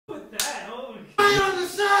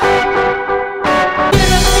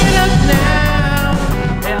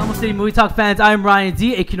City Movie Talk fans. I'm Ryan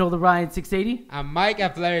D, aka the Ryan 680. I'm Mike,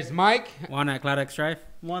 Hilarious Mike. Juan at Cloud X Drive.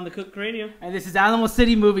 Juan the Cook Cranium. And this is Alamo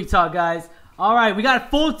City Movie Talk, guys. All right, we got a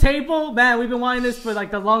full table. Man, we've been wanting this for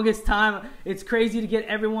like the longest time. It's crazy to get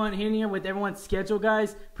everyone in here with everyone's schedule,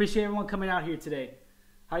 guys. Appreciate everyone coming out here today.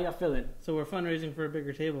 How y'all feeling? So we're fundraising for a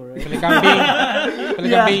bigger table, right? I feel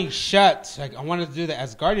like I'm being shut. Like I wanted to do the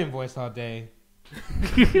Asgardian voice all day.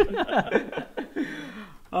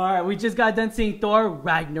 All right, we just got done seeing Thor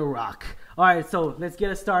Ragnarok. All right, so let's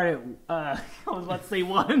get us started. I was about to say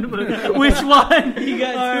one, but which one? You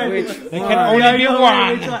got two. There can only be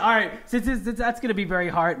one. All right, since that's going to be very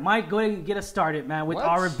hard, Mike, go ahead and get us started, man, with What?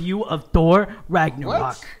 our review of Thor Ragnarok.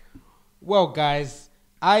 What? Well, guys,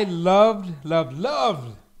 I loved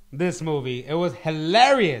this movie. It was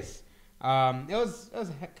hilarious. It was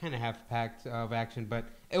kind of half-packed of action, but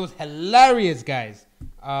it was hilarious, guys.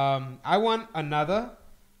 I want another.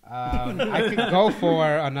 I could go for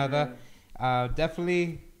another.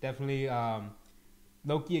 Definitely.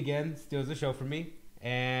 Loki again steals the show for me,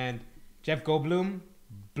 and Jeff Goldblum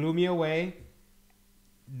blew me away.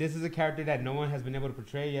 This is a character that no one has been able to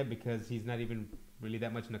portray yet because he's not even really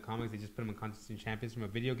that much in the comics. They just put him in Contest of Champions from a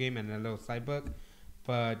video game and a little side book.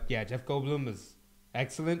 But yeah, Jeff Goldblum is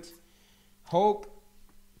excellent. Hulk,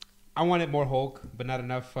 I wanted more Hulk, but not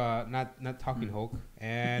enough. Not talking Hulk.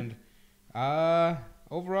 And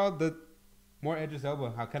overall, the more Idris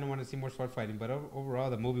Elba. I kind of want to see more sword fighting, but overall,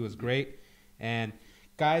 the movie was great. And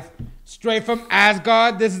guys, straight from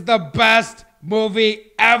Asgard, this is the best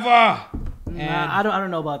movie ever. Nah, I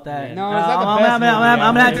don't know about that. No, it's not the best movie I'm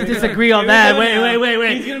gonna have to disagree on that. Wait.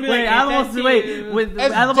 He's gonna be Wait,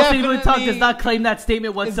 like, Alamo City Movie Talk does not claim that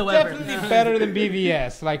statement whatsoever. It's definitely better than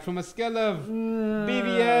BVS. Like from a scale of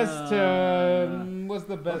BVS to what's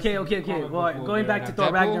the best? Okay. Well, going back to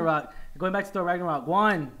Thor Ragnarok.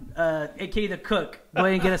 Juan, aka the Cook. Go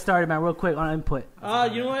ahead and get us started, man, real quick on input.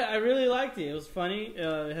 You know what? I really liked it. It was funny.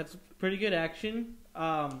 It had some pretty good action.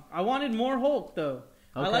 I wanted more Hulk, though.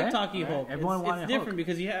 Okay. I like talking Hulk. Everyone wanted it's different Hulk.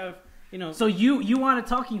 because you have, So you wanted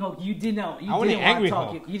talking Hulk. You didn't know. I wanted angry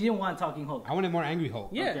Hulk. You didn't want talking Hulk. I wanted more angry Hulk.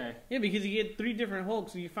 Yeah, Okay. yeah, because you get 3 different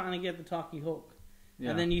Hulks, so you finally get the talking Hulk, Yeah.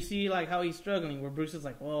 and then you see like how he's struggling. Where Bruce is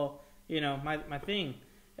like, well, my thing,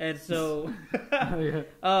 and so, I'm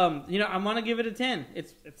gonna give it a 10.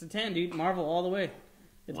 It's a 10, dude. Marvel all the way.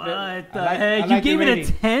 It's What better. the I heck? like You your gave it a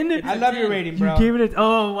rating. 10? I love your rating, bro. You gave it a...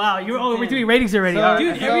 Oh, wow. We're doing ratings already. So- All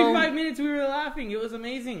right. Dude, every 5 minutes we were laughing. It was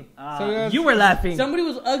amazing. You were laughing. Somebody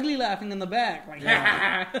was ugly laughing in the back. Like,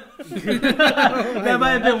 That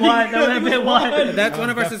might have been one. That's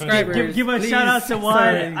one of our subscribers. Give a Please. shout out to Juan.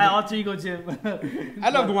 Sorry. I alter ego Jim.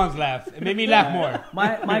 I loved Juan's laugh. It made me laugh more.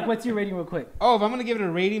 Mike, what's your rating real quick? Oh, if I'm gonna give it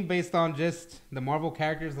a rating based on just the Marvel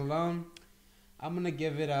characters alone, I'm gonna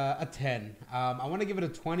give it a 10. I want to give it a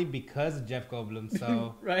 20 because of Jeff Goldblum.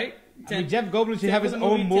 So right? I mean, Jeff Goldblum should 10 have his for the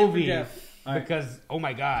own 10 for movie Jeff. because oh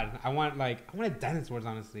my god, I wanted dinosaurs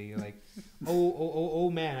honestly. Like oh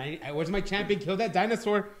man, where's my champion? Kill that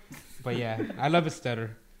dinosaur. But yeah, I love his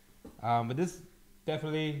stutter. But this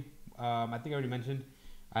definitely, I think I already mentioned,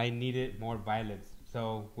 I needed more violence.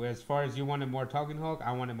 So as far as you wanted more talking Hulk,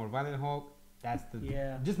 I wanted more violent Hulk. That's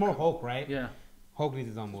just more Hulk, right? Yeah. Hulk needs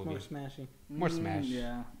his own movie. More smashing. More smash.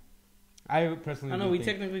 Yeah. I personally. I know do we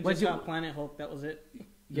think- technically What's just your- got Planet Hulk. That was it.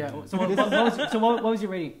 Yeah. So what was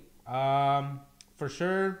your rating? For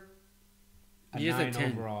sure. A You just said 9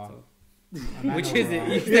 10, overall. so. A 9 Which is it?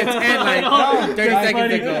 overall. You said 10 like No, 30 that's seconds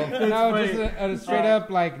funny. ago. No, just a straight up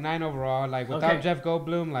like 9 overall. Like without Okay. Jeff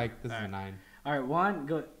Goldblum, like this is a 9. All right, Juan,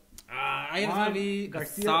 go. I think it's going to be a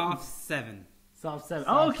Garcia. soft 7. Soft 7.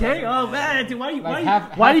 Soft Okay. 7. Oh man, dude, why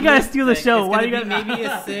half do you guys minute? steal the show? It's Why do gonna you be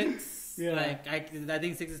guys maybe a 6. Yeah. Like I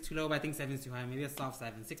think 6 is too low, but I think 7 is too high. Maybe a soft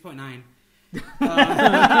 7. 6.9. Like,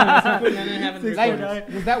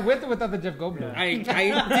 was that with or without the Jeff Goldblum? I didn't care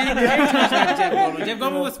too much about Jeff Goldblum. Jeff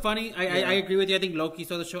Goldblum was funny. I agree with you. I think Loki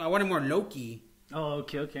saw the show. I wanted more Loki. Oh,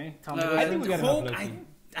 okay. Tell me. I think we got enough Hulk, Loki.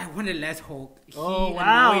 I wanted less Hulk. He Oh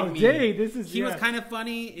wow, annoyed me. dang, this is. He was kind of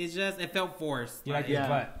funny. It's just it felt forced. You like Like, his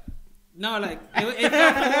butt? no, like it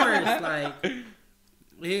felt forced. Like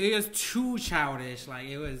it was too childish. Like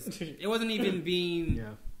it wasn't even being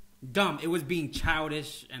dumb. It was being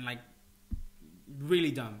childish and like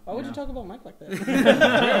really dumb. Why would you talk about Mike like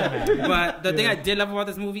that? But the thing I did love about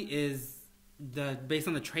this movie is based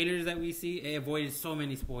on the trailers that we see, it avoided so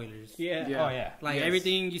many spoilers. Yeah. Oh yeah. Like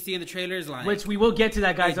everything you see in the trailers, like Which we will get to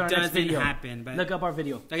that, guys, it on our next doesn't video. happen. But Look up our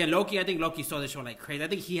video. again, Loki, I think Loki saw the show like crazy. I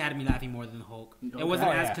think he had me laughing more than Hulk. Okay. It wasn't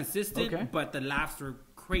Oh, as yeah. consistent, Okay. but the laughs were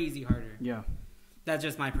crazy harder. Yeah. That's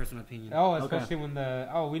just my personal opinion. Oh, especially when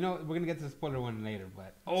we know we're gonna get to the spoiler one later,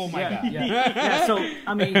 but oh my god. Yeah. So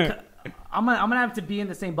I mean, I'm gonna have to be in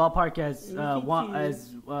the same ballpark as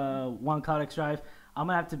One Cloud Drive. I'm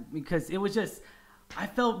gonna have to, because it was just, I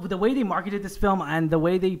felt the way they marketed this film and the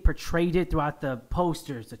way they portrayed it throughout the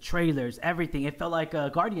posters, the trailers, everything. It felt like a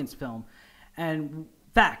Guardians film. And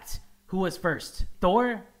fact, who was first,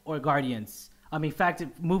 Thor or Guardians? I mean, fact,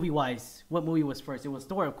 movie wise, what movie was first? It was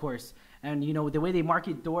Thor, of course. And, you know, the way they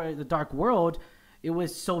market Thor, the Dark World, it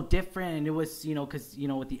was so different. And it was, you know, because, you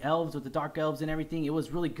know, with the elves, with the dark elves and everything, it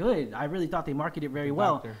was really good. I really thought they marketed it very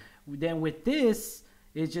well. Doctor. Then with this,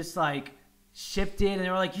 it's just like shifted. And they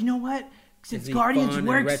were like, you know what? Since It's Guardians fun and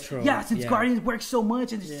works, retro. since Guardians works so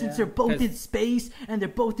much, and since they're both 'Cause- in space and they're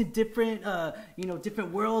both in different,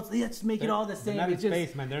 different worlds, let's make it all the same. They're not in It's just-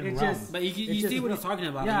 space, man. They're in it's realms. just- But you it's see just- what he's talking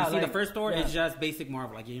about. Yeah, You see like, the first Thor, yeah. it's just basic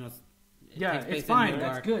Marvel. Like, you know, Yeah, takes place it's in fine. the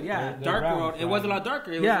That's dark. good. Yeah, The Dark realms, World, it was a right. lot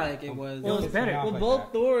darker. It Yeah. was like, it was... It was better. Off Well, like both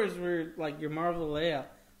that. Thors were like your Marvel layout.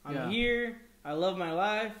 I'm Yeah. here. I love my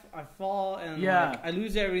life. I fall and like, I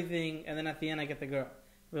lose everything, and then at the end I get the girl.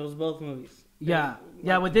 It was both movies. yeah, It was,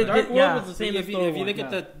 yeah. like, With Dark World yeah. was the same as If you Thor look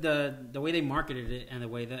 1. at the way they marketed it and the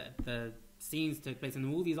way that the scenes took place in the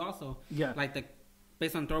movies also, Yeah. like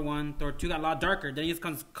based on Thor 1, Thor 2 got a lot darker. Then it just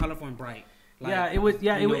comes colorful and bright. Like, It was you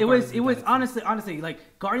know, it Guardians of the was Galaxy. honestly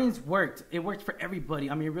like Guardians worked. It worked for everybody.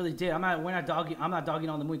 I mean, it really did. I'm not dogging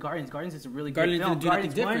on the movie Guardians. Guardians is a really Guardians good film. didn't do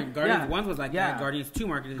nothing different. 1, Guardians yeah. 1 was like that. Guardians 2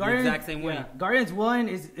 marketed the exact same way. Yeah. Guardians 1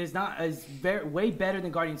 is way better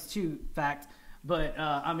than Guardians 2. Fact, but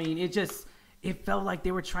I mean, it felt like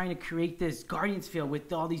they were trying to create this Guardians feel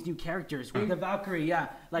with all these new characters, with the Valkyrie,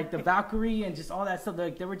 like the Valkyrie and just all that stuff.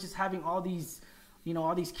 Like they were just having all these, you know,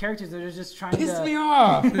 all these characters that are just trying Piss to me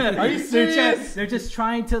off. Are you serious? They're just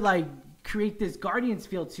trying to like create this Guardians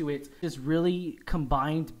feel to it. Just really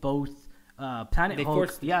combined both Planet They Hulk.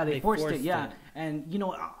 forced it. Yeah, they They forced forced it. Yeah, it. and you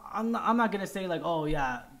know, I'm not gonna say like, oh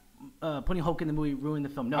yeah, putting Hulk in the movie ruined the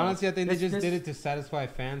film. No, Honestly, I think they This- just did it to satisfy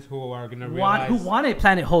fans who are gonna realize who wanted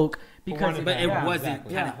Planet Hulk because wanted But it that. wasn't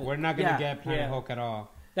Exactly. Planet Hulk. We're not gonna Yeah. get Planet Yeah. Hulk at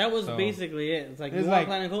all. That was So- basically it. It's like, It's you want like-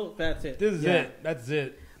 Planet Hulk? That's it. This is Yeah. it. That's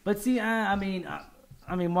it. But see, I mean,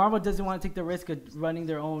 Marvel doesn't want to take the risk of running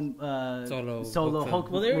their own Solo Hulk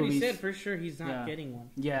Hulk Well, they already movies. said for sure he's not Yeah. getting one.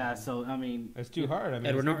 Yeah, so I mean, It's too hard. I mean,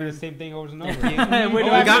 Edward it's gonna be the Norton. same thing over and over. we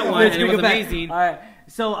got one, and it was amazing. All right,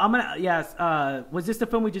 so I'm gonna was this the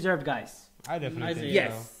film we deserved, guys? I definitely I think see.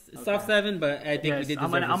 Yes. Soft 7, but I think we Yes, did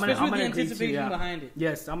I'm deserve gonna- this. Especially with the agree too, anticipation yeah. behind it.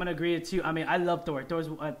 Yes, I'm gonna agree too. I mean, I love Thor.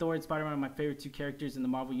 Thor and Spider-Man are my favorite two characters in the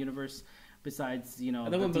Marvel universe. Besides, you know,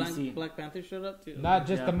 And then when the DC. Black Panther showed up too. Not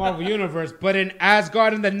just Yeah. the Marvel Universe, but in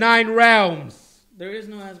Asgard and the 9 realms. There is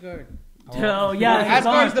no Asgard. Oh yeah,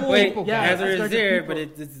 Asgard is the Wait, people. Yeah, Asgard is Asgard's the there, people. but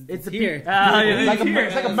it's It's the here. people. Yeah, It's like, here.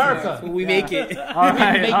 it's like America. We make it. All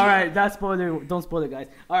right. That's spoiler. Don't spoil it, guys.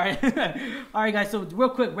 All right, all right, guys. So real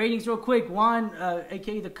quick, ratings, real quick. Juan,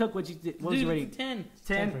 aka the cook, what was your Dude, rating? it's a 10.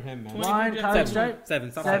 10 for him, man. 20 Juan, for College Jeff. Stripe,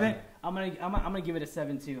 7. Soft 7. 7. I'm gonna give it a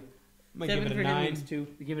 7 too. I'm gonna 7 give it for a him 9. means 2.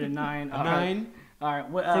 Give it a 9. A All right. 9. All right.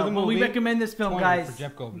 For the Well, we movie, recommend this film, 20 guys. for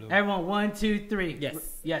Jeff Goldblum. Everyone, 1, 2, 3. Yes.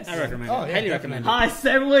 Yes. I recommend Oh, it. yeah, Highly definitely.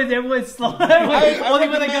 recommend it. Everyone's slow. I Only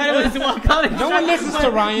when the guy was walking. No one listens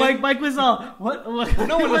to Ryan. Mike was all. What?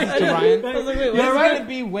 No one listens to Ryan. I was like, wait, You're what's right that? to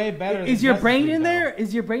be way better. Is than your Justice brain League, in though. there?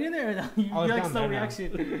 Is your brain in there? Or no? You Oh, it's like down slow there now.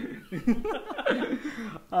 reaction.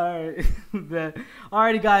 All right.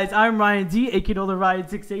 Alrighty, guys. I'm Ryan D, aka the Ryan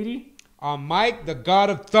 680. Mike, the god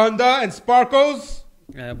of thunder and sparkles.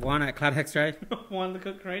 One at Cloud Hex Drive. One to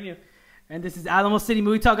cook cranium. And this is Alamo City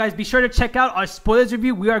Movie Talk, guys. Be sure to check out our spoilers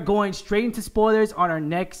review. We are going straight into spoilers on our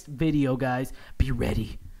next video, guys. Be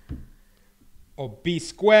ready. Or be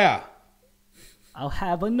square. I'll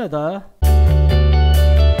have another